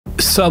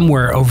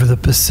Somewhere over the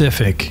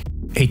Pacific,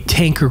 a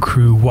tanker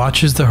crew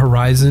watches the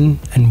horizon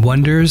and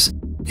wonders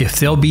if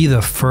they'll be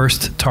the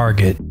first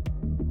target.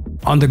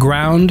 On the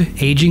ground,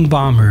 aging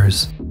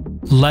bombers,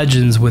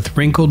 legends with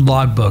wrinkled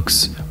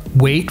logbooks,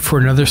 wait for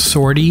another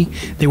sortie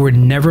they were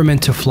never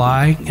meant to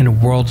fly in a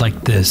world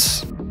like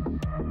this.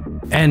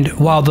 And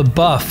while the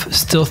buff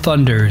still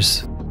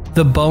thunders,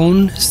 the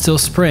bone still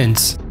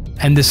sprints,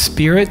 and the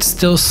spirit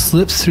still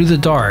slips through the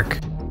dark,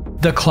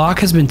 the clock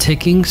has been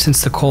ticking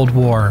since the Cold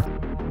War.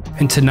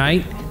 And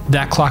tonight,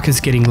 that clock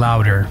is getting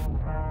louder.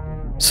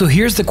 So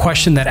here's the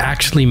question that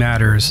actually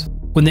matters.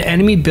 When the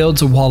enemy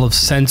builds a wall of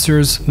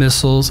sensors,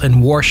 missiles,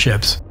 and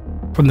warships,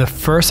 from the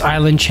first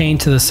island chain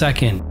to the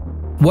second,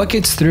 what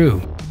gets through?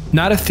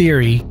 Not a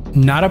theory,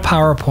 not a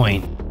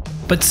PowerPoint,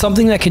 but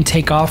something that can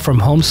take off from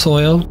home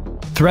soil,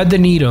 thread the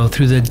needle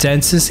through the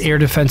densest air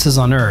defenses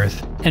on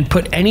Earth, and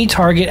put any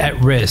target at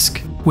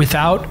risk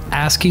without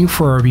asking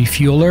for a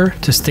refueler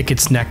to stick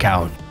its neck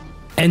out.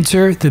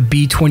 Enter the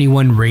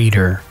B-21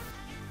 Raider.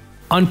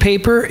 On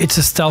paper, it's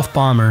a stealth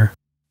bomber.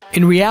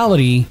 In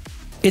reality,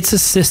 it's a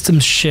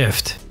systems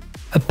shift,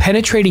 a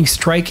penetrating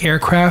strike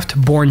aircraft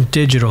born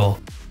digital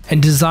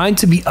and designed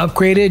to be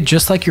upgraded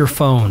just like your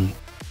phone,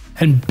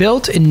 and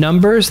built in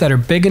numbers that are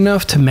big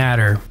enough to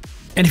matter.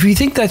 And if you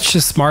think that's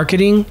just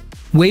marketing,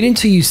 wait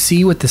until you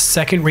see what the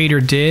second Raider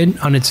did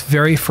on its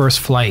very first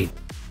flight.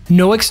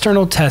 No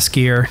external test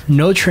gear,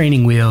 no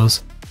training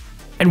wheels,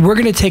 and we're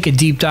going to take a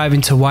deep dive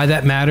into why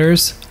that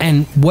matters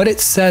and what it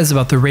says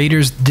about the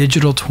Raider's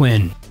digital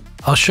twin.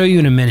 I'll show you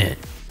in a minute.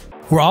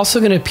 We're also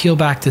going to peel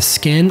back the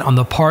skin on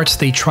the parts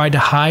they tried to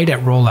hide at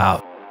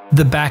rollout,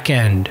 the back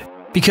end.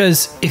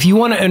 Because if you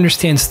want to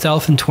understand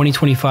stealth in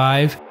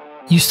 2025,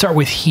 you start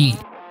with heat,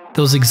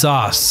 those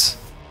exhausts,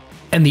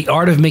 and the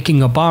art of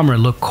making a bomber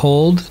look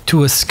cold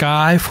to a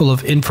sky full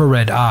of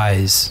infrared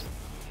eyes.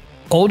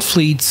 Old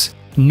fleets,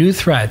 new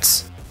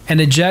threats, and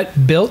a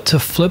jet built to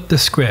flip the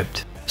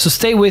script. So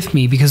stay with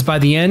me, because by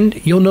the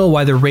end, you'll know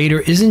why the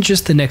Raider isn't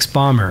just the next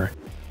bomber.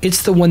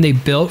 It's the one they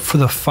built for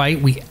the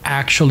fight we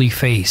actually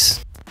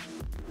face.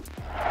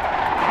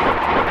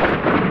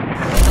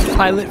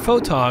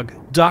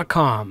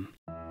 PilotPhotog.com.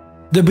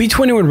 The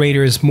B-21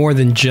 Raider is more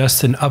than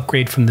just an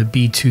upgrade from the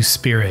B-2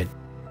 Spirit.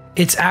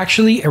 It's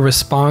actually a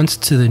response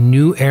to the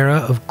new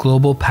era of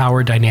global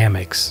power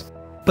dynamics.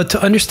 But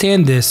to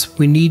understand this,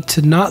 we need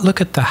to not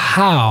look at the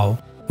how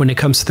when it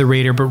comes to the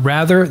Raider, but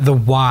rather the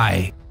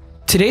why.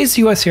 Today's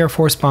US Air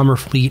Force bomber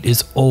fleet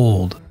is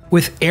old,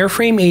 with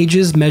airframe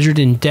ages measured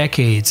in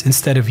decades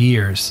instead of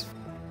years.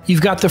 You've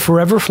got the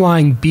forever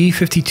flying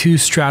B-52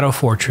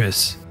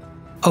 Stratofortress,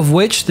 of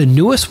which the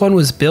newest one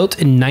was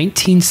built in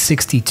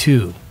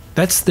 1962.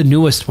 That's the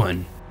newest one.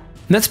 And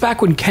that's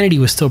back when Kennedy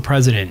was still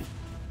president.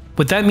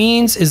 What that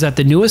means is that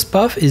the newest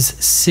buff is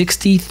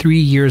 63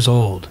 years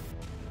old.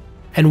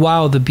 And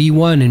while the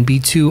B-1 and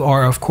B-2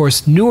 are of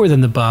course newer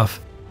than the buff,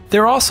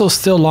 they're also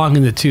still long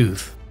in the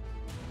tooth.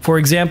 For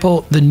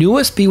example, the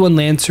newest B-1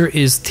 Lancer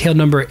is tail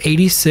number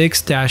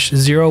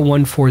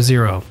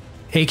 86-0140,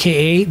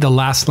 aka the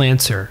last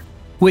Lancer,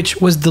 which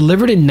was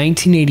delivered in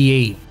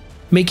 1988,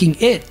 making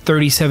it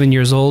 37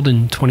 years old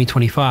in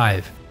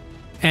 2025.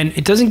 And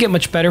it doesn't get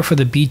much better for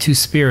the B-2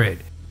 Spirit,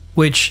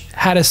 which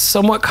had a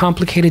somewhat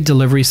complicated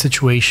delivery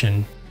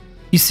situation.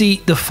 You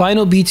see, the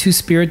final B-2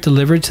 Spirit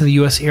delivered to the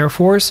US Air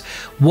Force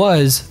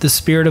was the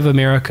Spirit of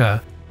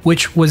America,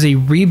 which was a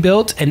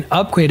rebuilt and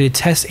upgraded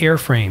test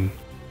airframe.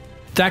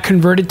 That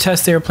converted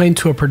test airplane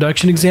to a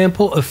production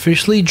example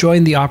officially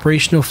joined the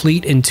operational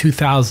fleet in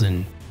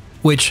 2000,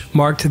 which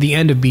marked the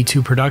end of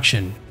B-2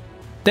 production.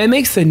 That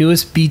makes the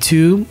newest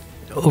B-2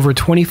 over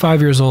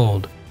 25 years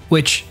old,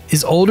 which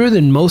is older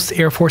than most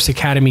Air Force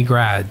Academy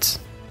grads.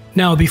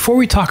 Now, before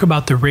we talk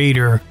about the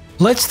Raider,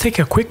 let's take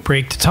a quick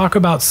break to talk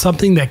about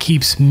something that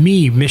keeps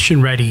me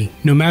mission ready,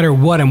 no matter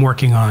what I'm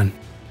working on.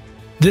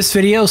 This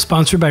video is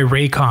sponsored by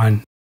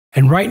Raytheon.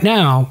 And right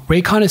now,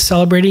 Raytheon is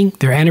celebrating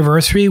their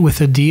anniversary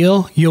with a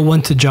deal you'll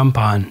want to jump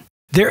on.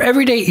 Their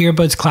Everyday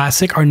Earbuds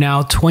Classic are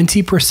now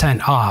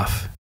 20%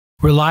 off.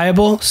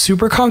 Reliable,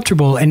 super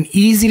comfortable, and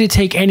easy to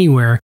take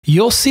anywhere,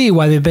 you'll see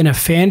why they've been a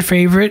fan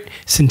favorite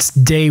since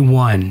day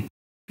one.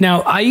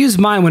 Now, I use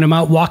mine when I'm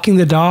out walking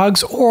the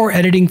dogs or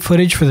editing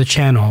footage for the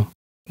channel.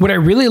 What I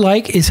really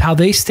like is how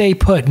they stay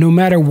put no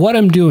matter what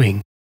I'm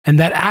doing, and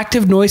that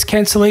active noise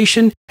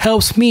cancellation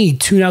helps me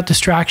tune out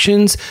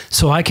distractions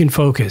so I can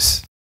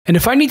focus. And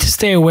if I need to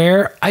stay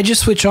aware, I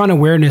just switch on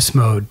awareness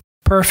mode,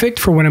 perfect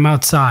for when I'm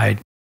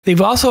outside.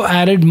 They've also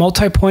added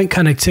multi-point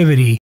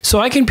connectivity, so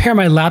I can pair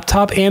my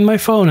laptop and my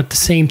phone at the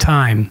same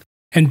time.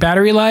 And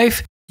battery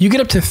life, you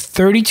get up to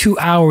 32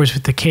 hours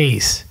with the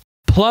case,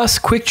 plus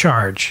quick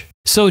charge.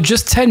 So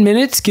just 10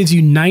 minutes gives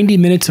you 90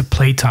 minutes of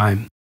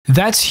playtime.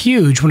 That's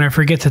huge when I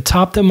forget to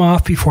top them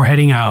off before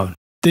heading out.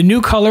 The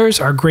new colors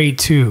are great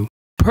too.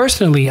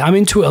 Personally, I'm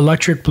into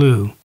electric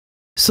blue.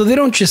 So they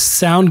don't just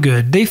sound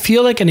good, they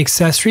feel like an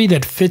accessory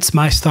that fits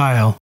my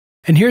style.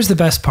 And here's the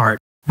best part.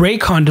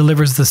 Raytheon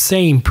delivers the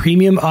same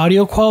premium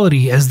audio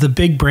quality as the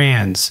big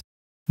brands,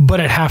 but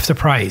at half the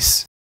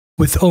price.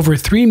 With over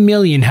 3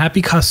 million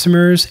happy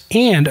customers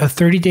and a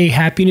 30-day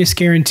happiness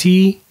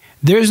guarantee,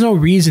 there's no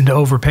reason to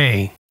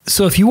overpay.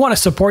 So if you want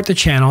to support the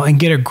channel and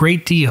get a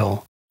great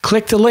deal,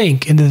 click the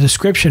link in the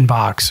description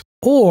box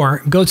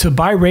or go to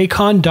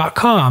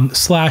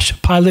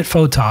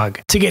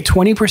buyraycon.com/PilotPhotog to get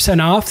 20%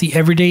 off the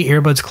Everyday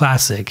Earbuds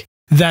Classic.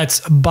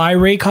 That's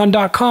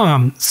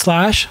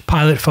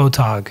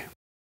buyraycon.com/PilotPhotog.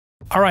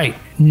 Alright,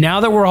 now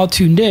that we're all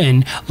tuned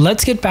in,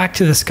 let's get back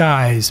to the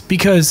skies,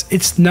 because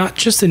it's not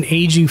just an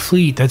aging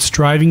fleet that's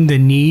driving the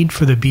need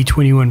for the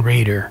B-21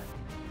 Raider.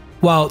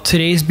 While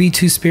today's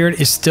B-2 Spirit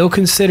is still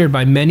considered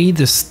by many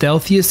the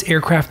stealthiest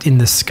aircraft in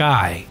the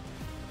sky,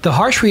 the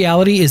harsh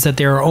reality is that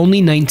there are only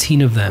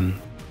 19 of them.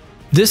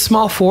 This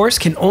small force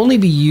can only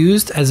be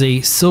used as a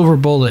silver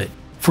bullet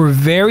for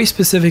very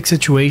specific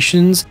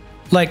situations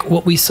like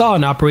what we saw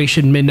in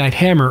Operation Midnight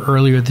Hammer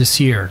earlier this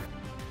year.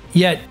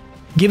 Yet,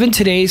 given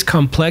today's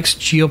complex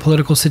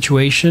geopolitical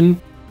situation,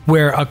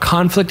 where a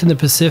conflict in the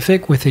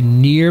Pacific with a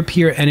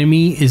near-peer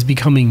enemy is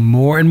becoming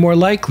more and more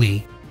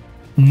likely,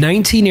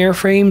 19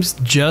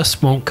 airframes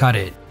just won't cut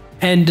it.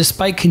 And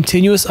despite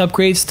continuous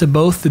upgrades to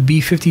both the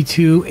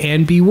B-52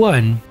 and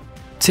B-1,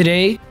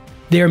 today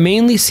they are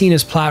mainly seen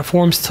as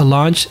platforms to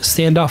launch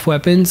standoff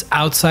weapons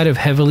outside of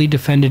heavily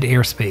defended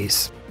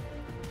airspace.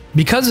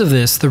 Because of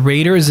this, the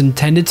Raider is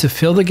intended to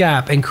fill the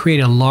gap and create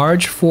a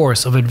large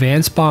force of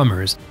advanced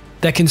bombers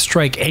that can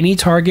strike any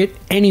target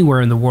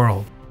anywhere in the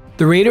world.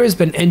 The Raider has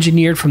been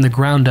engineered from the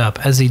ground up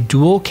as a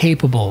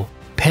dual-capable,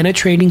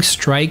 penetrating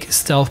strike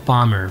stealth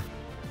bomber,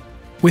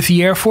 with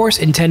the Air Force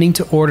intending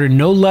to order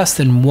no less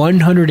than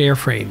 100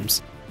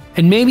 airframes,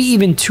 and maybe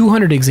even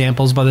 200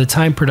 examples by the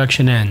time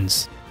production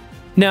ends.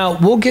 Now,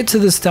 we'll get to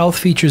the stealth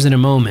features in a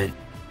moment,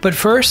 but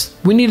first,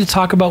 we need to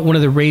talk about one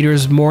of the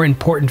Raider's more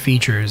important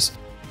features: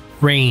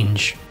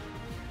 range.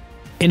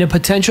 In a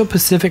potential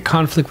Pacific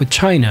conflict with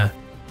China,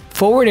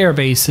 forward air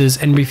bases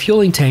and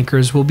refueling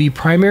tankers will be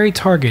primary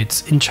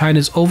targets in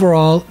China's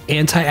overall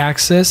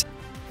anti-access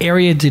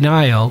area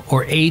denial,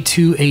 or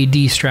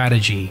A2AD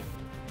strategy.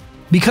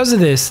 Because of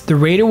this, the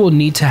Raider will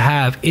need to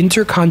have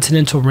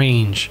intercontinental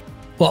range,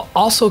 while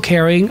also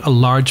carrying a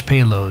large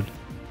payload.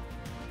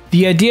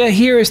 The idea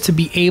here is to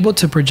be able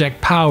to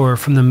project power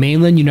from the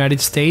mainland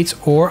United States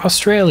or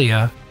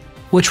Australia,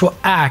 which will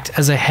act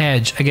as a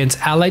hedge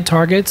against allied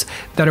targets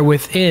that are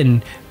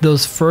within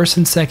those first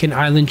and second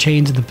island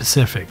chains in the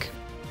Pacific.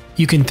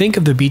 You can think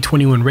of the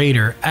B-21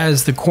 Raider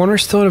as the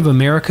cornerstone of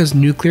America's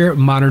nuclear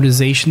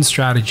modernization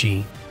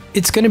strategy.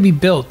 It's going to be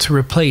built to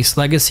replace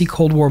legacy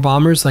Cold War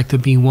bombers like the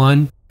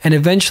B-1 and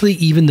eventually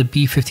even the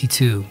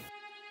B-52.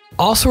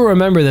 Also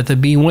remember that the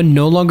B-1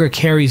 no longer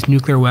carries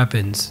nuclear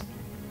weapons.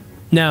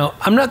 Now,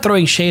 I'm not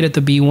throwing shade at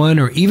the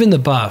B-1 or even the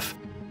Buff.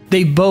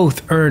 They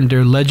both earned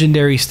their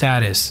legendary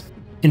status.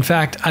 In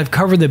fact, I've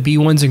covered the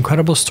B-1's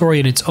incredible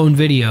story in its own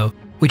video,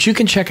 which you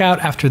can check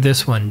out after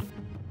this one.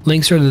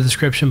 Links are in the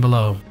description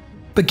below.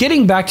 But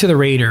getting back to the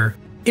Raider,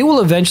 it will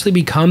eventually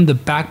become the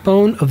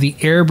backbone of the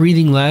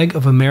air-breathing leg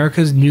of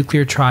America's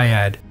nuclear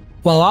triad,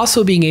 while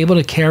also being able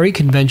to carry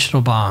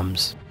conventional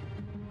bombs.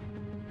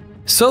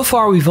 So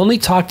far, we've only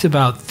talked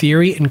about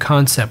theory and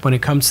concept when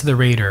it comes to the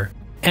Raider,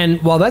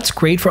 and while that's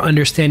great for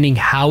understanding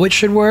how it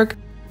should work,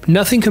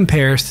 nothing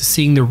compares to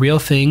seeing the real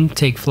thing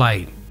take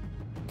flight.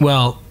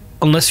 Well,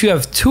 unless you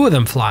have two of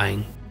them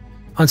flying.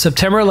 On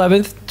September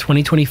 11th,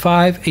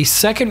 2025, a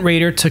second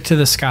Raider took to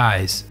the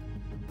skies.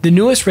 The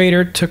newest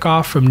Raider took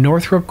off from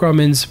Northrop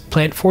Grumman's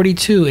Plant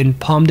 42 in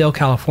Palmdale,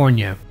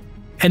 California,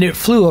 and it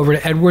flew over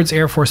to Edwards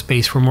Air Force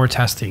Base for more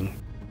testing.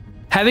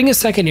 Having a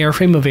second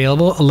airframe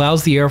available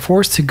allows the Air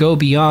Force to go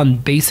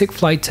beyond basic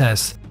flight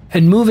tests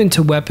and move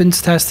into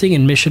weapons testing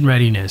and mission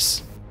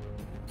readiness.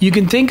 You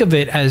can think of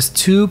it as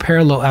two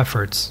parallel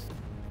efforts.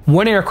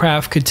 One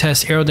aircraft could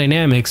test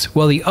aerodynamics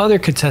while the other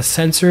could test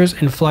sensors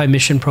and fly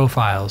mission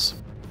profiles.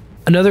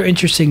 Another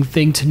interesting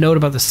thing to note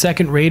about the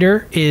second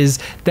Raider is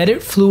that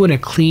it flew in a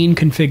clean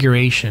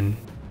configuration.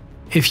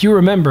 If you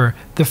remember,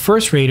 the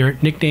first Raider,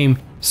 nicknamed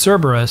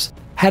Cerberus,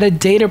 had a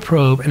data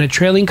probe and a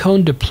trailing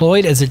cone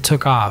deployed as it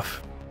took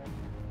off.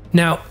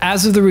 Now,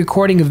 as of the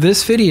recording of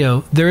this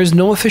video, there is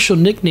no official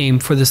nickname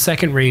for the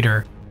second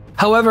Raider.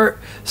 However,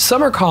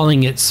 some are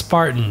calling it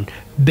Spartan,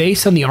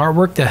 based on the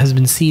artwork that has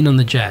been seen on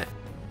the jet.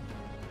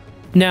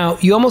 Now,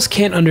 you almost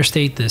can't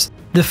understate this.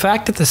 The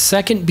fact that the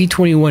second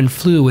B-21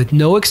 flew with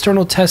no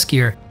external test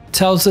gear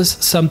tells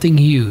us something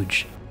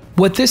huge.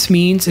 What this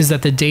means is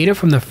that the data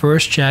from the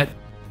first jet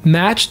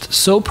matched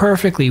so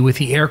perfectly with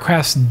the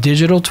aircraft's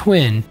digital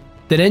twin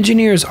that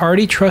engineers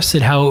already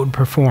trusted how it would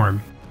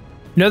perform.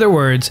 In other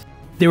words,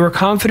 they were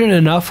confident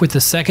enough with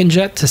the second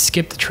jet to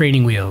skip the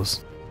training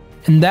wheels.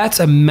 And that's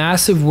a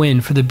massive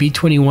win for the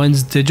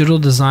B-21's digital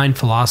design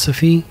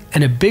philosophy,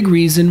 and a big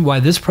reason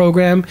why this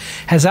program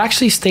has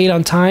actually stayed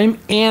on time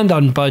and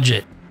on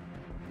budget.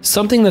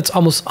 Something that's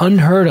almost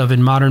unheard of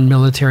in modern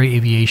military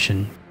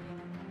aviation.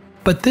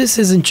 But this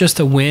isn't just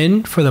a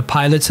win for the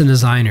pilots and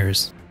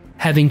designers.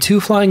 Having two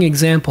flying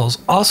examples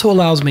also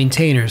allows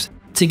maintainers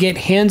to get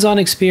hands-on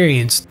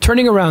experience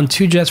turning around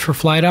two jets for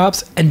flight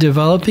ops and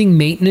developing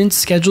maintenance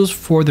schedules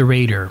for the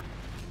Raider.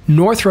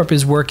 Northrop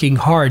is working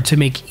hard to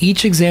make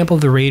each example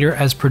of the Raider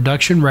as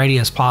production ready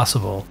as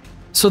possible,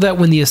 so that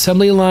when the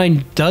assembly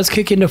line does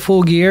kick into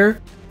full gear,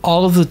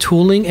 all of the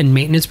tooling and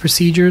maintenance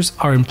procedures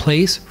are in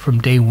place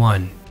from day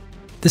one.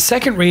 The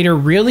second Raider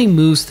really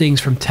moves things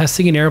from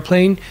testing an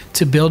airplane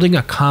to building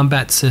a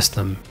combat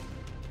system.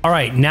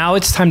 Alright, now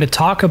it's time to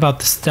talk about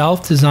the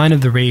stealth design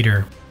of the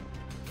Raider.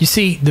 You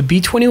see, the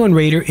B-21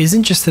 Raider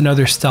isn't just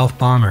another stealth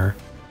bomber.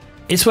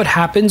 It's what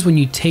happens when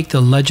you take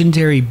the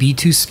legendary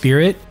B-2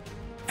 Spirit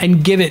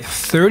and give it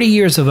 30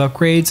 years of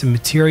upgrades in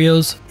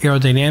materials,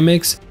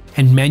 aerodynamics,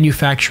 and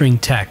manufacturing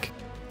tech.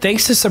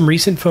 Thanks to some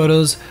recent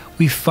photos,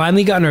 we've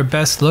finally gotten our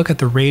best look at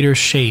the Raider's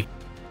shape,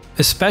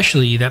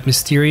 especially that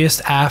mysterious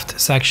aft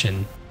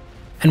section.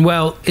 And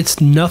well,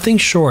 it's nothing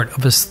short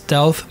of a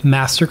stealth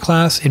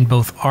masterclass in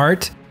both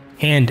art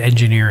and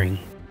engineering.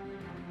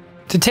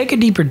 To take a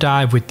deeper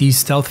dive with these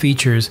stealth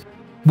features,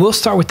 we'll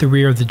start with the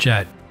rear of the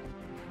jet.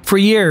 For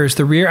years,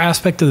 the rear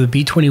aspect of the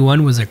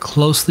B-21 was a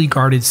closely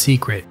guarded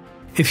secret.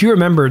 If you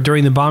remember,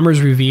 during the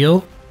bomber's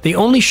reveal, they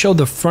only showed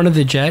the front of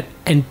the jet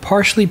and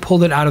partially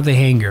pulled it out of the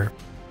hangar.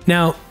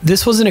 Now,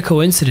 this wasn't a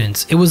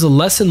coincidence, it was a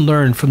lesson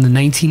learned from the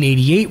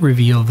 1988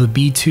 reveal of the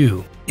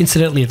B-2,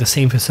 incidentally at the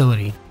same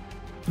facility.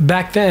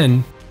 Back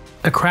then,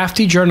 a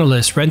crafty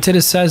journalist rented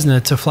a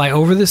Cessna to fly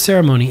over the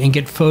ceremony and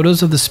get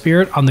photos of the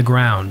Spirit on the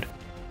ground.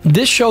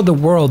 This showed the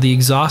world the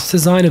exhaust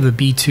design of the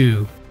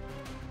B-2.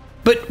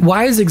 But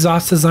why is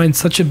exhaust design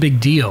such a big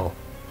deal?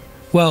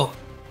 Well,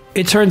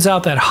 it turns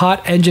out that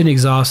hot engine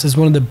exhaust is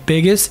one of the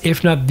biggest,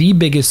 if not the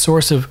biggest,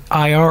 source of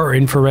IR or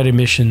infrared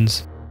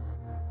emissions.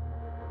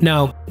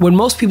 Now, when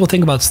most people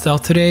think about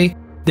stealth today,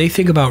 they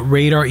think about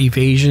radar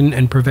evasion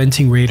and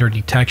preventing radar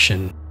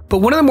detection. But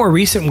one of the more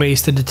recent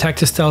ways to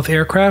detect a stealth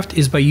aircraft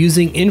is by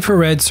using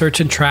infrared search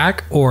and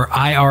track, or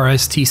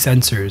IRST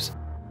sensors.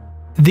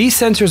 These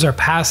sensors are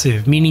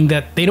passive, meaning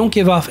that they don't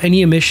give off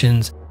any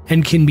emissions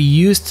and can be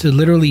used to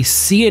literally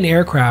see an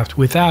aircraft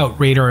without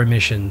radar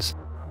emissions.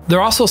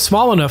 They're also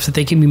small enough that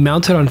they can be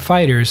mounted on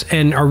fighters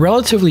and are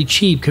relatively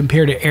cheap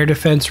compared to air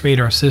defense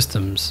radar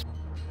systems.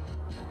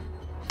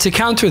 To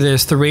counter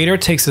this, the Raider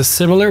takes a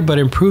similar but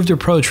improved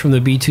approach from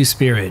the B-2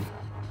 Spirit.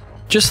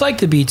 Just like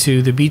the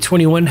B-2, the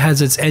B-21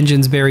 has its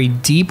engines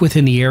buried deep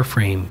within the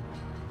airframe,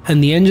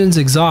 and the engine's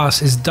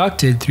exhaust is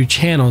ducted through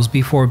channels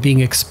before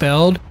being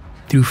expelled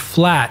through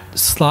flat,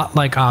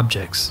 slot-like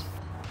objects.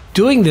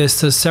 Doing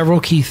this does several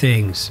key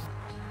things.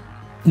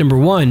 Number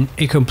one,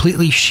 it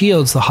completely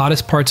shields the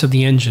hottest parts of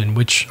the engine,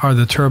 which are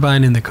the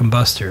turbine and the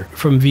combustor,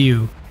 from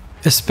view,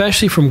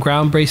 especially from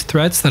ground-based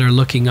threats that are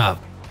looking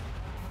up.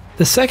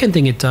 The second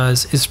thing it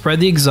does is spread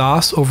the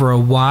exhaust over a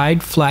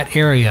wide, flat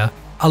area,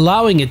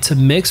 allowing it to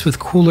mix with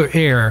cooler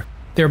air,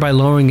 thereby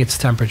lowering its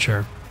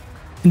temperature.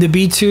 In the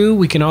B-2,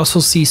 we can also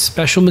see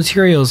special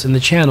materials in the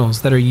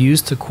channels that are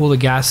used to cool the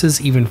gases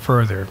even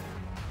further.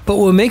 But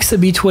what makes the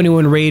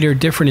B-21 Raider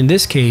different in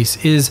this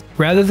case is,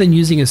 rather than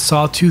using a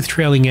sawtooth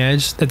trailing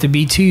edge that the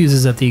B-2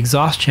 uses at the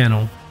exhaust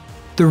channel,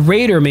 the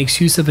Raider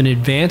makes use of an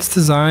advanced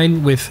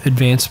design with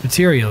advanced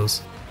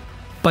materials.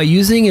 By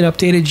using an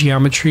updated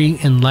geometry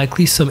and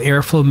likely some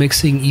airflow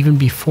mixing even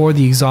before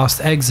the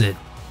exhaust exit,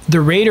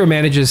 the Raider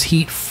manages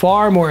heat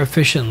far more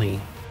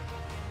efficiently.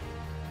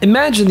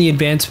 Imagine the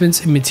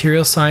advancements in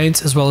material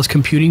science as well as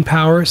computing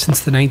power since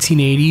the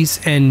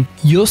 1980s, and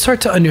you'll start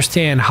to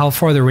understand how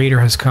far the Raider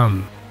has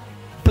come.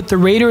 But the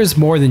Raider is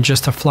more than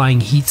just a flying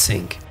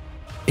heatsink.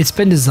 It's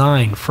been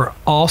designed for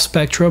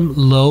all-spectrum,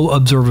 low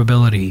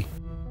observability.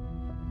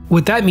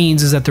 What that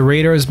means is that the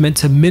Raider is meant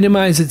to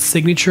minimize its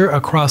signature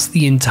across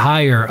the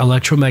entire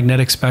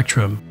electromagnetic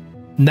spectrum.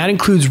 And that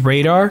includes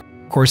radar,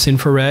 of course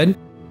infrared,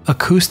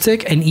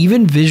 acoustic, and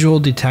even visual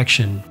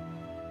detection.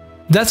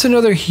 That's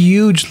another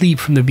huge leap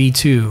from the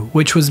B-2,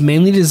 which was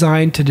mainly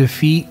designed to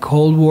defeat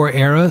Cold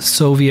War-era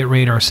Soviet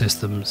radar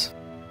systems.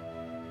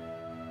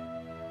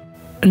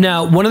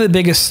 Now, one of the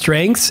biggest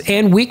strengths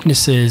and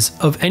weaknesses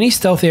of any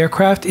stealth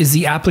aircraft is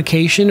the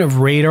application of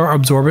radar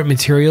absorbent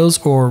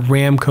materials, or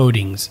RAM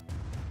coatings.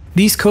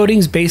 These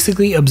coatings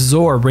basically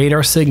absorb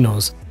radar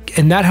signals,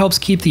 and that helps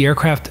keep the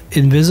aircraft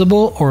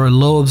invisible or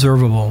low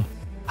observable.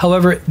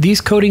 However,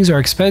 these coatings are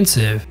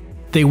expensive,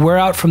 they wear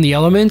out from the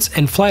elements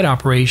and flight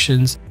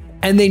operations,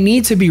 and they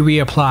need to be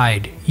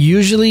reapplied,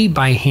 usually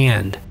by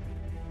hand.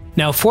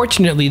 Now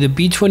fortunately, the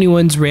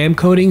B-21's RAM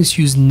coatings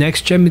use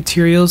next-gen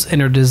materials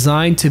and are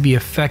designed to be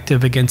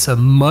effective against a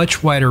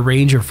much wider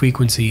range of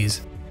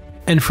frequencies.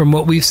 And from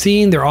what we've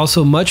seen, they're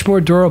also much more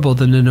durable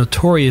than the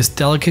notorious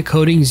delicate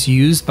coatings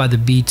used by the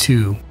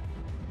B-2.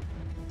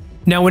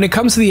 Now when it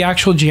comes to the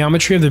actual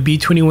geometry of the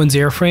B-21's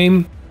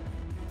airframe,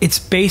 it's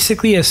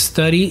basically a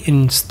study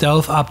in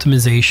stealth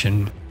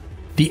optimization.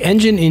 The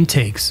engine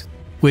intakes,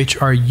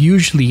 which are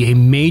usually a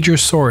major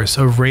source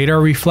of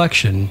radar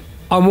reflection,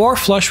 are more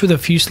flush with the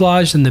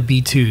fuselage than the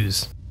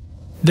B-2's.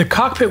 The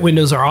cockpit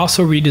windows are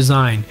also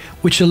redesigned,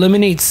 which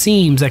eliminates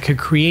seams that could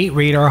create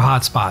radar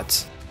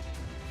hotspots.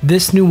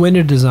 This new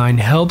window design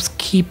helps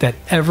keep keep that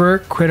ever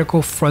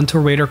critical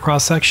frontal radar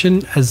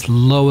cross-section as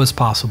low as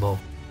possible.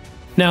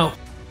 Now,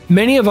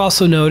 many have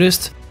also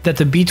noticed that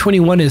the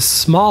B-21 is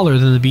smaller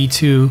than the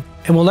B-2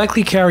 and will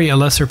likely carry a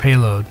lesser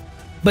payload.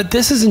 But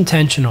this is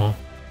intentional.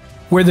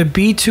 Where the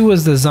B-2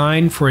 was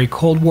designed for a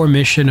Cold War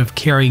mission of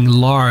carrying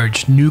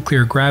large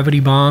nuclear gravity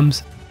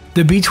bombs,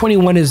 the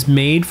B-21 is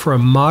made for a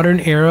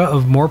modern era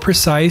of more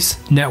precise,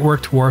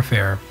 networked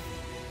warfare.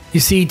 You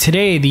see,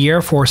 today the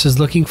Air Force is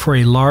looking for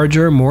a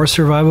larger, more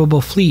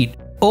survivable fleet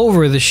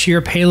over the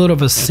sheer payload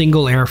of a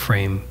single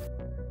airframe.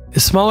 The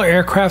smaller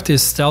aircraft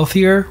is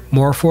stealthier,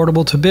 more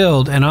affordable to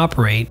build and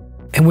operate,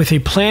 and with a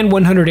planned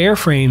 100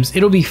 airframes,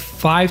 it'll be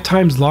 5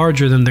 times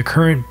larger than the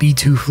current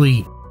B-2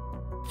 fleet.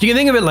 You can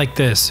think of it like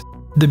this.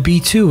 The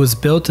B-2 was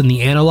built in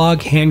the analog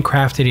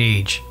handcrafted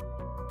age,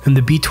 and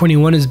the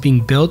B-21 is being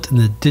built in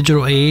the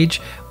digital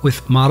age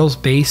with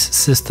models-based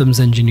systems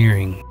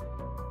engineering.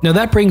 Now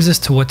that brings us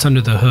to what's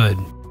under the hood.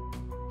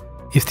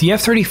 If the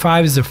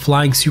F-35 is a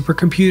flying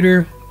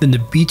supercomputer, then the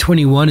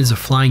B-21 is a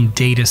flying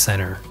data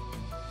center.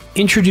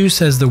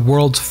 Introduced as the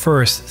world's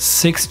first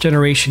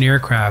 6th-generation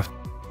aircraft,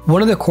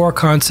 one of the core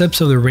concepts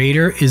of the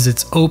Raider is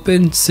its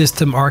Open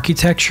System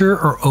Architecture,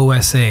 or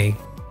OSA.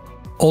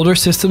 Older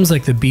systems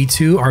like the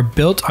B-2 are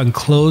built on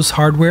closed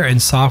hardware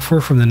and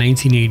software from the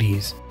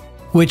 1980s,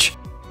 which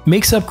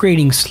makes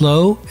upgrading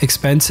slow,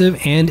 expensive,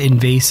 and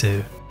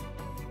invasive.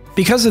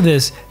 Because of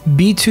this,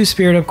 B-2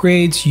 Spirit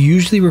upgrades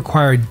usually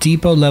require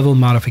depot-level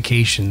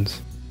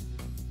modifications.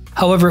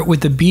 However,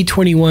 with the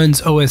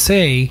B-21's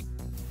OSA,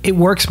 it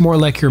works more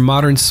like your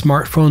modern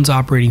smartphone's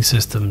operating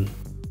system.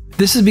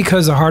 This is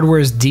because the hardware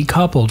is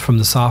decoupled from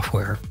the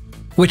software,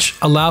 which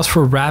allows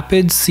for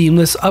rapid,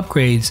 seamless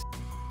upgrades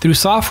through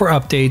software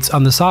updates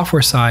on the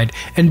software side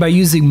and by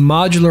using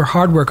modular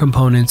hardware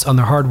components on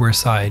the hardware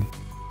side.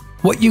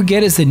 What you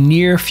get is a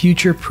near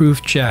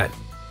future-proof jet,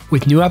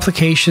 with new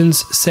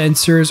applications,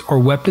 sensors, or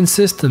weapon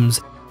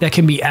systems that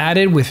can be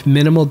added with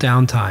minimal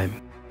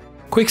downtime.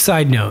 Quick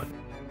side note,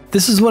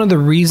 this is one of the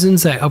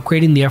reasons that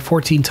upgrading the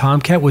F-14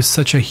 Tomcat was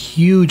such a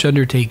huge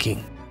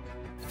undertaking.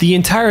 The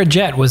entire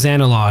jet was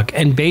analog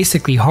and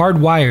basically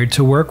hardwired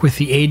to work with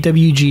the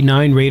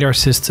AWG-9 radar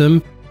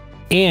system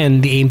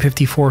and the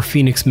AIM-54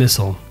 Phoenix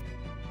missile.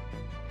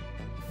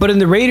 But in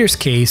the Raider's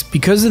case,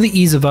 because of the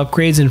ease of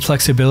upgrades and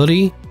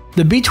flexibility,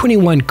 the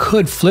B-21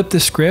 could flip the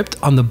script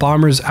on the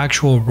bomber's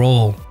actual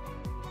role.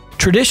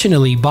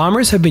 Traditionally,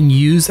 bombers have been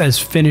used as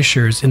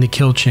finishers in the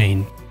kill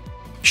chain,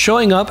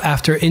 showing up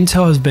after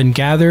intel has been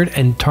gathered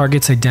and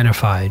targets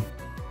identified.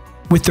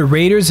 With the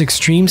Raider's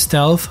extreme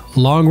stealth,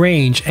 long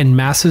range, and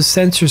massive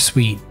sensor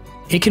suite,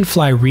 it can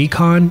fly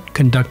recon,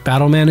 conduct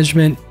battle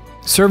management,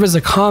 serve as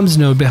a comms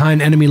node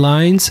behind enemy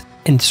lines,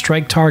 and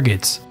strike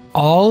targets,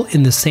 all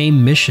in the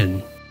same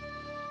mission.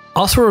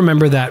 Also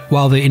remember that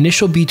while the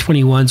initial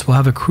B-21s will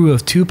have a crew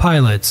of 2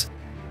 pilots,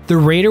 the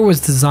Raider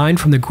was designed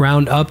from the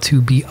ground up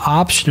to be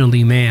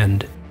optionally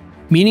manned,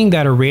 meaning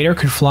that a Raider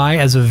could fly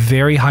as a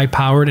very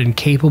high-powered and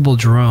capable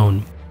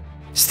drone,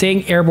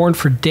 staying airborne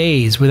for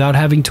days without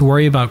having to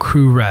worry about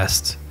crew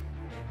rest.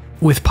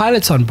 With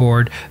pilots on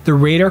board, the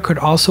Raider could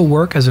also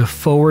work as a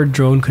forward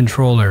drone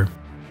controller,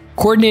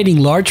 coordinating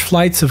large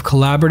flights of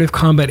collaborative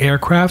combat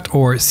aircraft,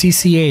 or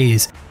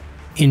CCAs,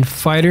 in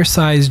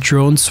fighter-sized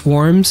drone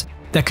swarms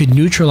that could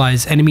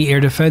neutralize enemy air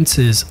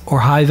defenses or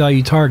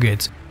high-value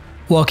targets,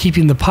 while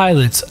keeping the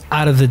pilots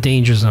out of the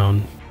danger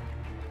zone.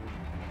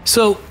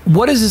 So,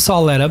 what does this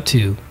all add up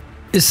to?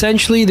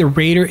 Essentially, the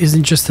Raider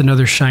isn't just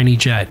another shiny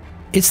jet.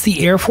 It's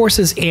the Air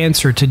Force's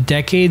answer to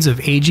decades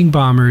of aging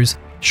bombers,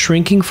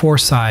 shrinking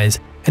force size,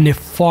 and a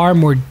far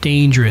more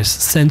dangerous,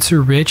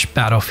 sensor-rich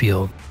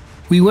battlefield.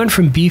 We went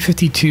from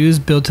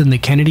B-52s built in the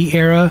Kennedy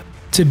era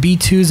to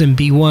B-2s and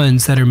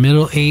B-1s that are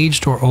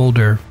middle-aged or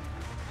older.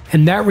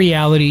 And that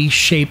reality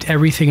shaped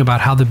everything about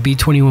how the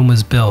B-21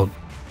 was built.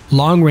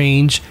 Long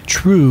range,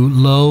 true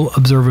low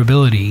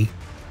observability,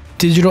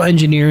 digital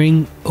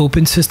engineering,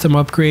 open system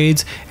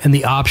upgrades, and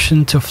the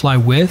option to fly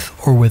with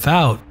or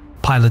without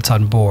pilots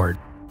on board.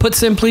 Put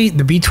simply,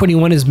 the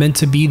B-21 is meant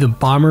to be the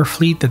bomber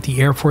fleet that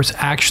the Air Force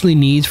actually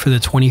needs for the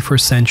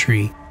 21st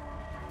century.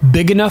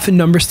 Big enough in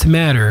numbers to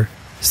matter,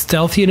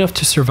 stealthy enough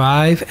to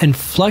survive, and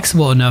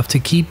flexible enough to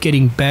keep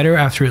getting better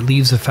after it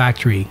leaves the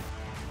factory.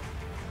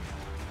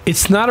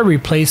 It's not a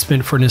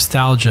replacement for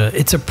nostalgia,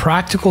 it's a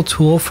practical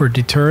tool for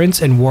deterrence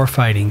and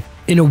warfighting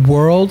in a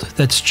world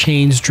that's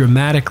changed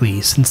dramatically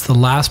since the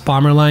last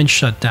bomber line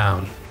shut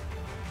down.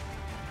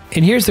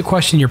 And here's the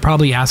question you're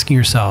probably asking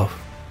yourself.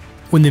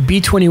 When the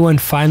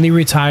B-21 finally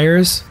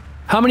retires,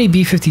 how many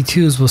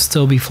B-52s will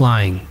still be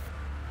flying?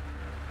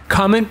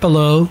 Comment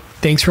below,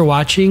 thanks for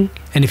watching,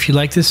 and if you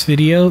like this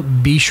video,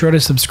 be sure to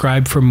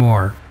subscribe for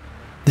more.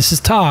 This is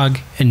Tog,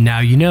 and now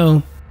you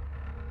know.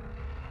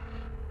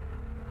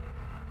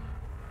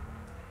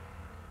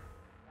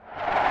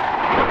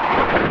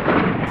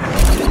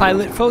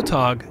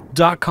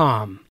 PilotPhotog.com